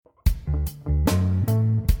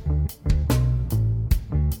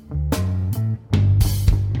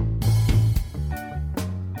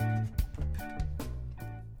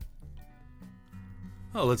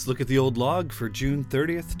Well, let's look at the old log for June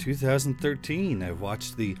 30th, 2013. I've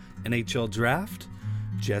watched the NHL draft.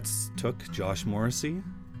 Jets took Josh Morrissey.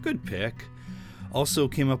 Good pick. Also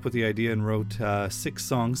came up with the idea and wrote 6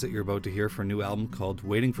 songs that you're about to hear for a new album called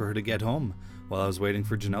Waiting for Her to Get Home, while I was waiting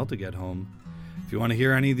for Janelle to get home. If you want to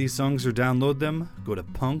hear any of these songs or download them, go to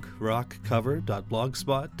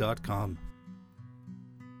punkrockcover.blogspot.com.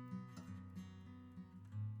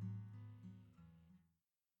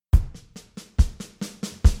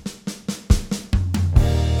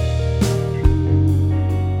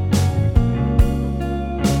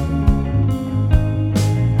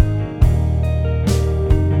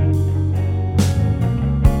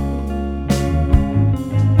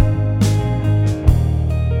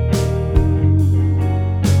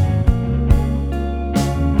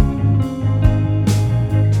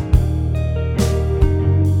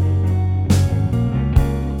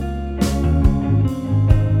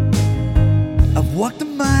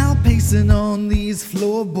 On these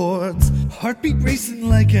floorboards, heartbeat racing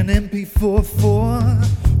like an MP4.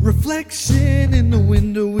 Reflection in the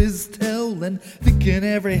window is telling, thinking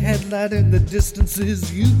every headlight in the distance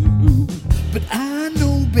is you. But I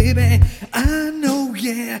know, baby, I know,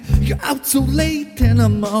 yeah, you're out so late and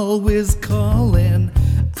I'm always calling.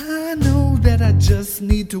 I know that I just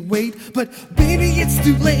need to wait, but baby, it's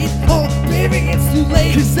too late. Oh, baby, it's too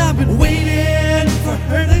late. 'Cause I've been waiting for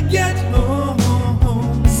her to get home.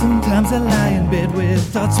 Sometimes I lie in bed with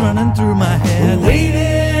thoughts running through my head,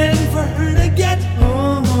 waiting for her to get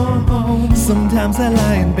home. Sometimes I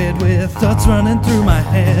lie in bed with thoughts running through my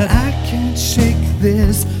head. I can't shake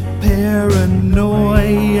this paranoia.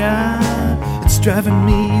 It's driving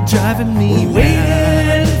me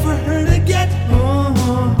waiting for her to get home.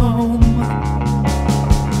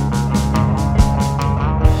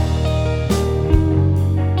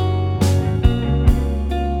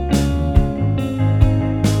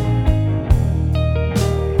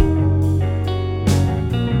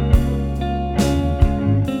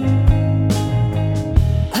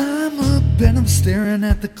 And I'm staring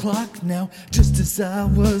at the clock now, just as I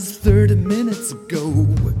was 30 minutes ago.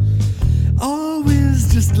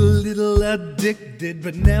 Always just a little addicted,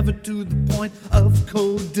 but never to the point of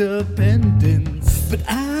codependence. But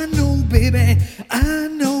I know, baby, I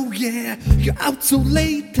know, yeah, you're out so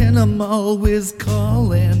late and I'm always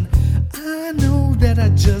calling. I know that I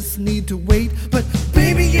just need to wait, but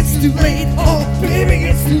baby, it's too late. Oh, baby,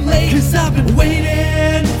 it's too late. 'Cause I've been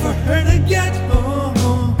waiting for her to get home.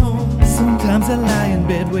 Sometimes I lie in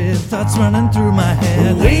bed with thoughts running through my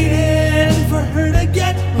head, waiting for her to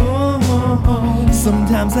get home.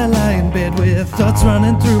 Sometimes I lie in bed with thoughts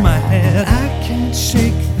running through my head. I can't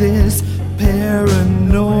shake this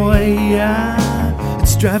paranoia.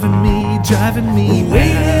 It's driving me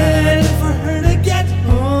waiting for her to get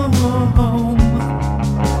home.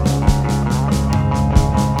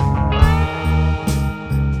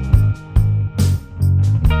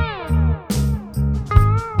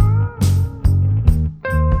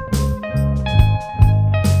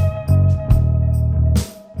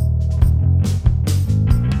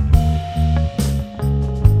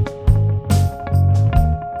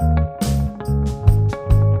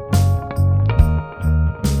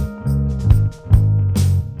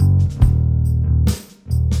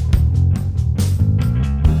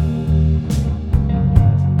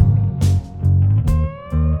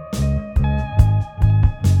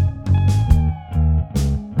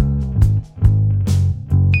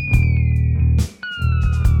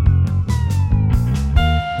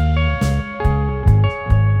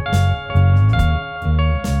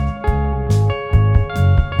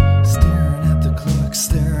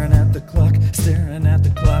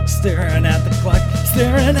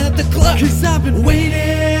 Staring at the clock, 'cause I've been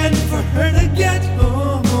waiting for her to get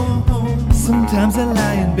home. Sometimes I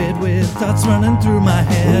lie in bed with thoughts running through my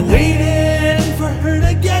head, waiting for her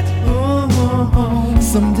to get home.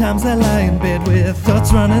 Sometimes I lie in bed with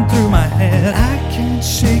thoughts running through my head. I can't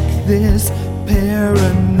shake this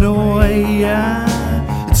paranoia.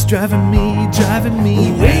 It's driving me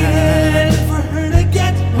waiting for her to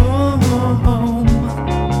get home.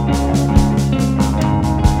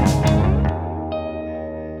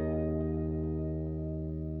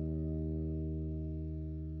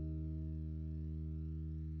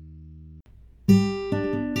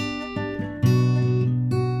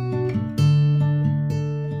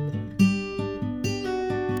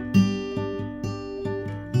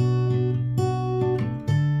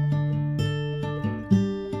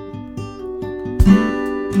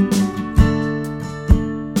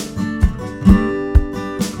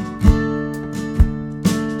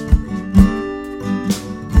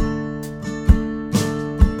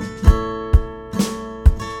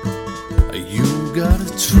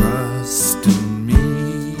 trust in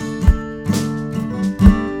me.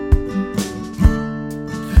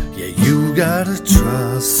 Yeah, you gotta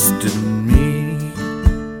trust in me.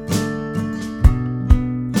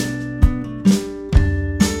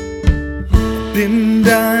 Been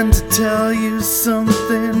dying to tell you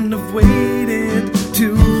something, I've waited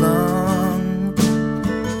too long.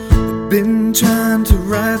 I've been trying to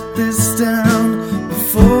write this down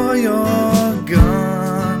before you're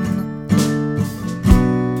gone.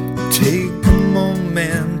 Take a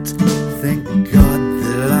moment, thank God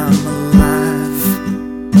that I'm alive.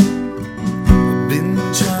 I've been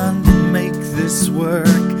trying to make this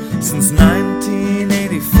work since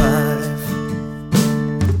 1985.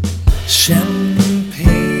 Champagne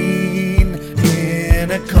in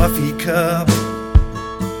a coffee cup.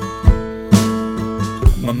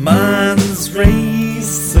 My mind's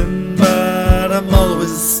racing, but I'm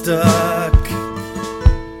always stuck,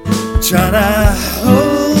 trying to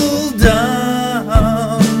hold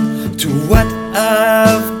on to what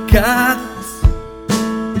I've got,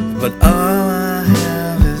 but all I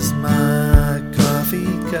have is my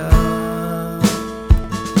coffee cup.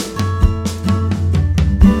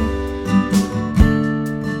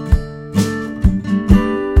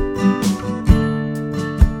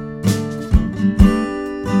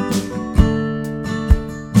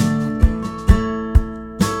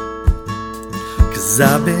 'Cause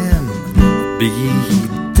I've been beat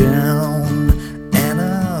down and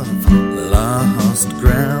I've lost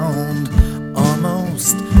ground,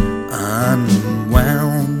 almost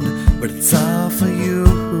unwound, but it's all for you.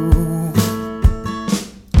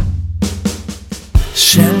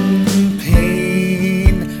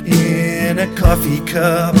 Champagne in a coffee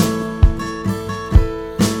cup.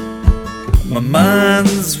 My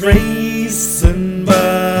mind's racing,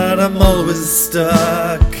 but I'm always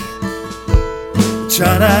stuck,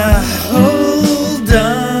 trying to hold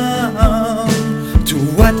on to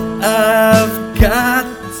what I've got,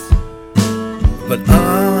 but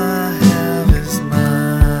all I have is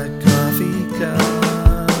my coffee cup.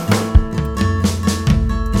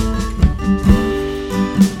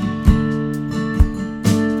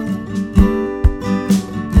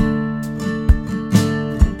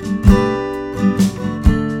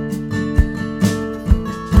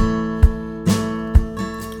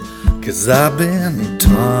 Cause I've been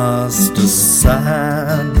tossed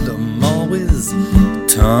aside, I'm always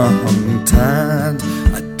tongue-tied.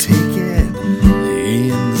 I take it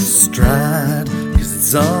in stride, cause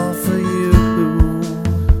it's all for you.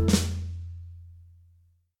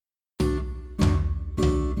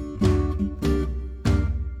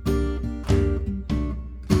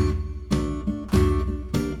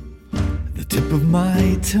 The tip of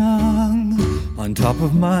my tongue, on top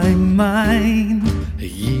of my mind,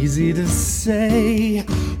 easy to say,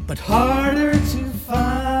 but harder to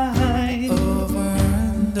find. Over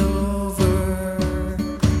and over,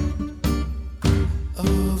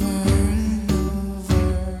 over and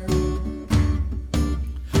over.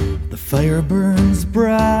 The fire burns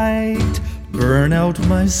bright, burn out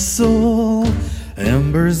my soul.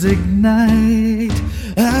 Embers ignite,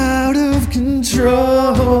 out of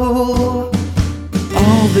control.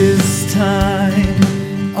 All this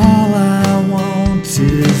time, all I want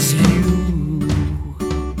is you.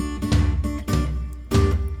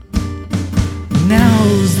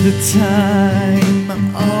 Now's the time,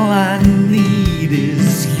 all I need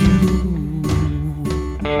is you.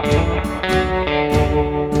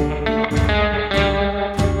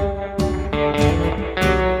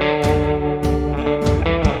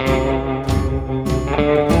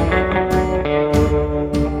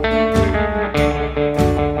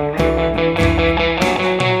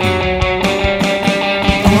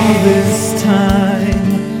 This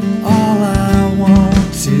time, all I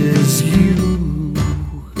want is you.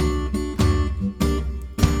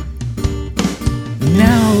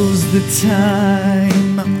 Now's the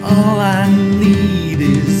time, all I need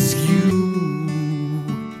is you.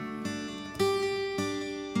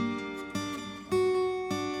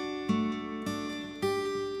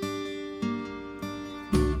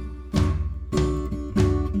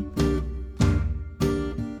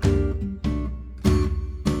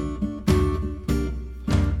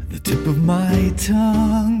 Tip of my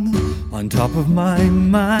tongue, on top of my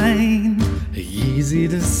mind, easy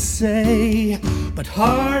to say, but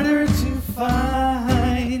harder to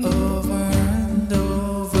find. Over and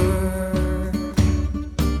over,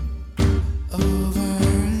 over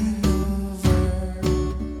and over.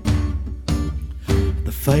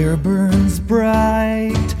 The fire burns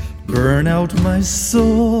bright, burn out my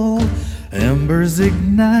soul. Embers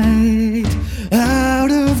ignite,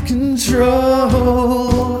 out of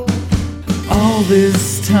control. All all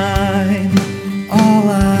this time, all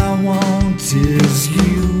I want is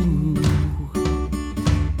you.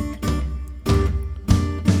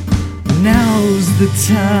 Now's the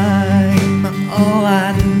time, all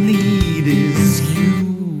I need is you.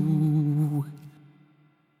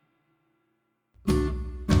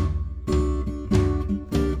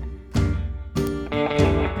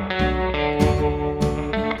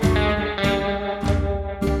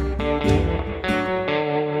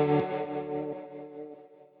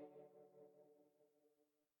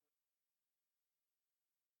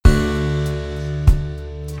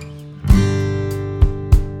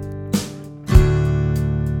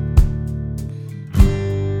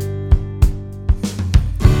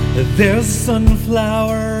 There's a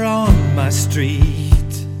sunflower on my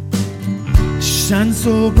street, shines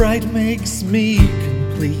so bright makes me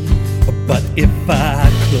complete. But if I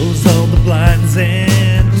close all the blinds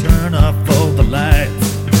and turn off all the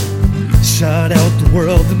lights, shut out the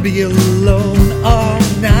world and be alone all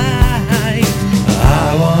night,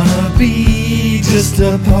 I wanna be just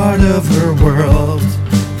a part of her world,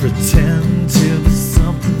 pretend to be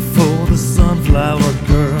something for the sunflower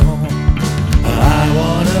girl. I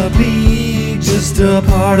wanna be just a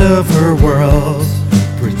part of her world,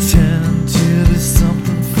 pretend to be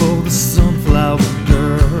something for the sunflower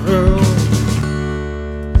girl.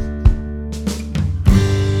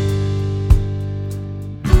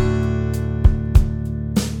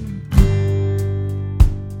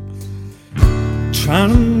 Trying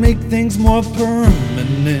to make things more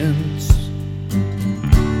permanent,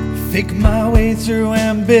 fake my way through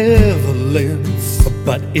ambivalence.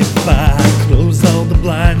 But if I close all the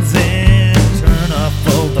blinds and turn off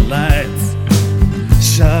all the lights,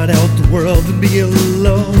 shut out the world and be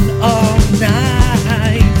alone all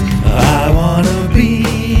night, I wanna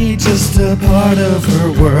be just a part of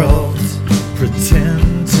her world,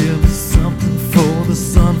 pretend to be something for the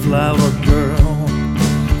sunflower girl.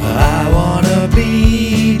 I wanna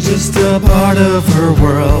be just a part of her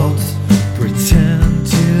world, pretend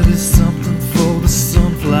to be something for the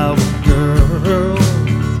sunflower girl.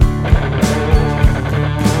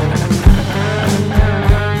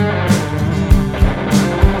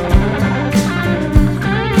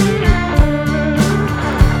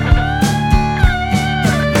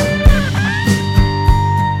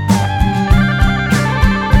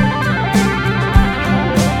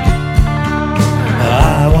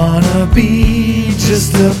 Be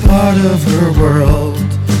just a part of her world,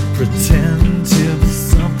 pretend to be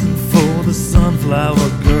something for the sunflower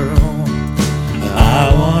girl.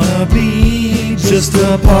 I wanna be just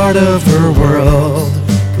a part of her world,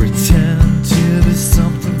 pretend to be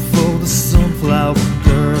something for the sunflower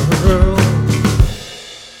girl.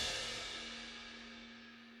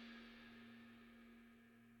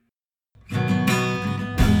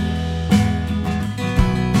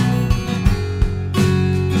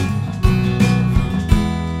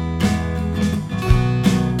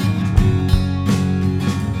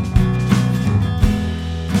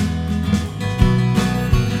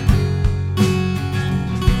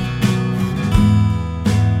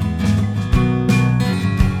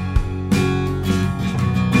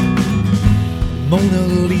 Mona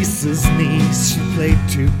Lisa's niece, she played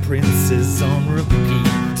two princes on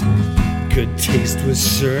repeat. Good taste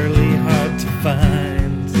was surely hard to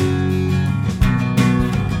find.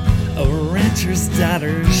 A rancher's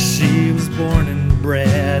daughter, she was born and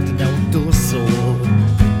bred an outdoor soul,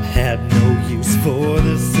 had no use for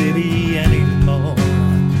the city anymore.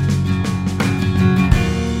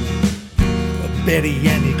 Betty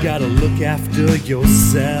Ann, you gotta look after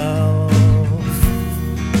yourself.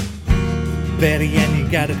 Betty Ann, you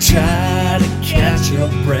gotta try to catch your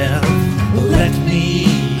breath. Let me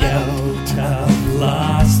out, I've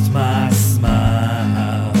lost my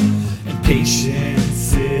smile, and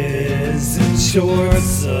patience is in short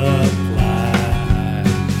supply.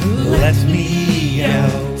 Let me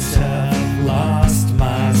out, I've lost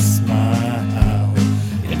my smile,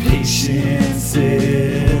 and patience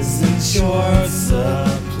is in short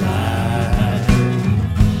supply.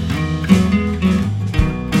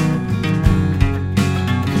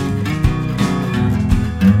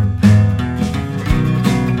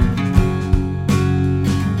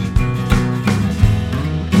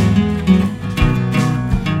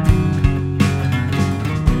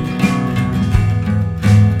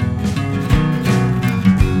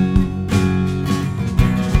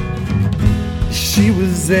 She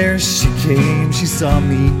was there, she came, she saw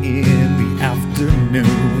me in the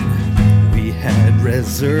afternoon. We had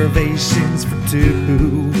reservations for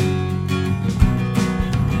two.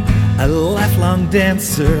 A lifelong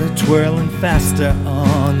dancer, twirling faster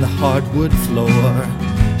on the hardwood floor.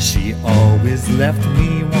 she always left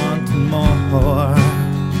me wanting more.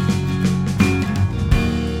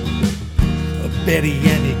 Betty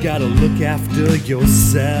Ann, you gotta look after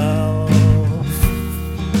yourself.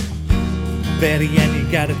 Betty Ann,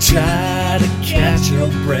 you gotta try to catch your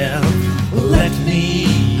breath. Let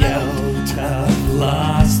me out, I've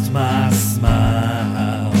lost my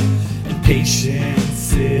smile, and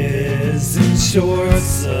patience is in short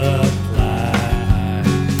supply.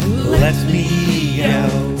 Let me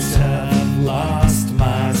out, I've lost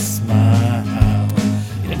my smile,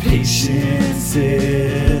 and patience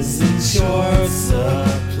is in short supply.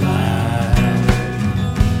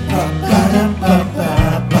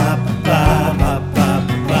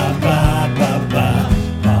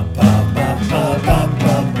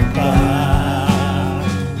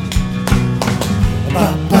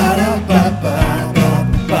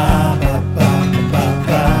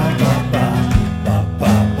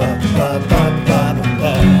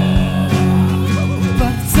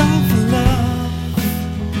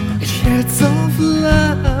 It's all for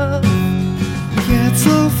love, yeah, it's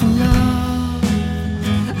all for love,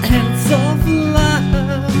 and it's all for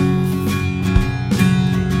love.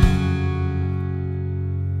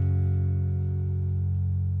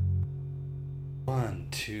 1,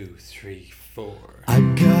 2, 3, 4. I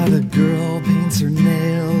got a girl paints her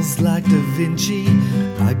nails like Da Vinci.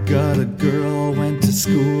 I got a girl went to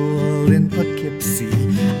school in Poughkeepsie.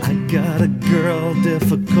 I got a girl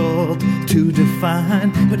difficult to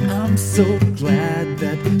define, but I'm so glad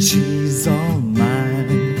that she's all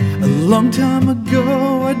mine. A long time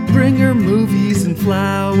ago I'd bring her movies and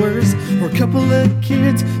flowers, or a couple of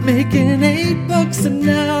kids making $8 an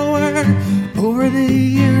hour. Over the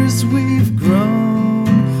years we've grown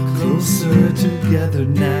closer together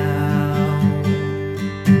now.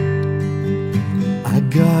 I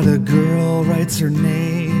got a girl writes her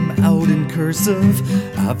name out in cursive.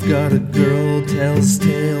 I've got a girl tells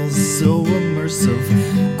tales so immersive.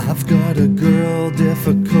 I've got a girl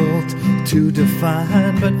difficult to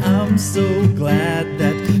define, but I'm so glad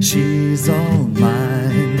that she's all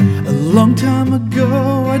mine. A long time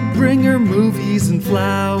ago I'd bring her movies and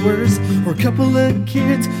flowers, or a couple of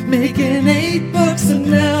kids making $8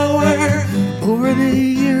 an hour. Over the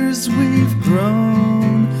years we've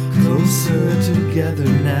grown closer together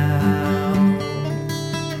now.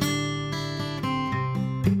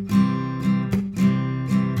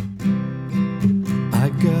 I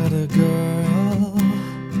got a girl,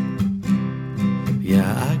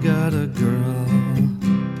 yeah, I got a girl.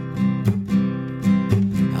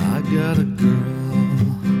 I got a girl.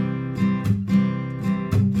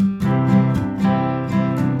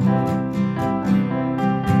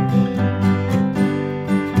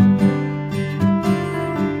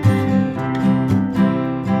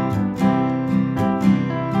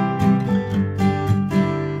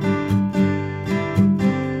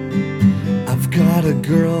 I've got a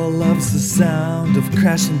girl loves the sound of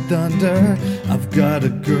crashing thunder. I've got a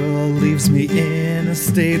girl leaves me in a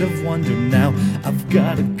state of wonder now. I've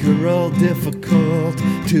got a girl difficult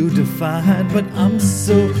to define, but I'm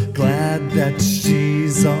so glad that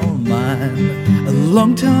she's all mine. A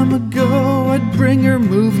long time ago I'd bring her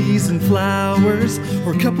movies and flowers,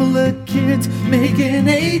 or a couple of kids making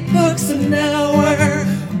 $8 an hour.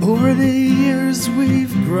 Over the years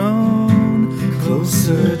we've grown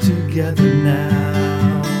closer together now.